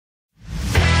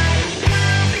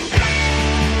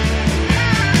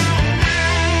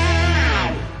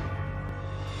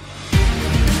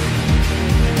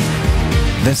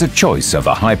There's a choice of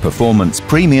a high-performance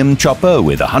premium chopper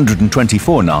with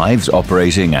 124 knives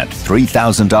operating at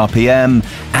 3000 RPM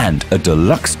and a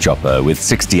deluxe chopper with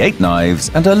 68 knives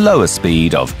and a lower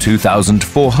speed of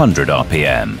 2400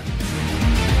 RPM.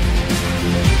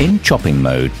 In chopping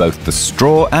mode, both the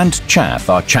straw and chaff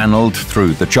are channeled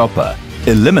through the chopper,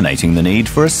 eliminating the need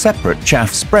for a separate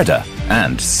chaff spreader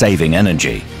and saving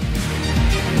energy.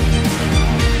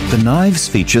 The knives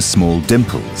feature small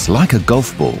dimples like a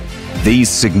golf ball. These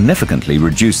significantly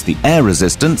reduce the air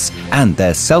resistance, and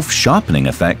their self-sharpening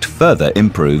effect further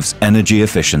improves energy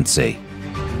efficiency.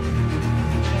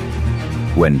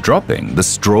 When dropping, the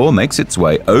straw makes its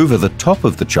way over the top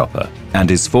of the chopper and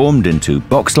is formed into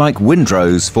box-like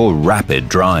windrows for rapid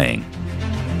drying.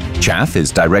 Chaff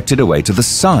is directed away to the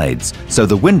sides, so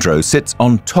the windrow sits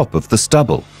on top of the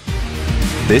stubble.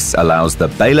 This allows the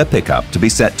baler pickup to be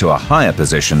set to a higher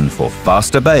position for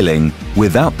faster baling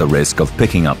without the risk of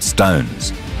picking up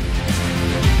stones.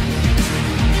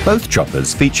 Both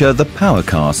choppers feature the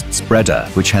PowerCast spreader,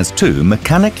 which has two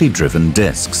mechanically driven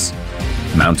discs.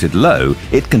 Mounted low,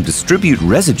 it can distribute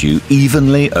residue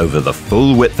evenly over the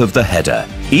full width of the header,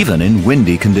 even in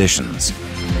windy conditions.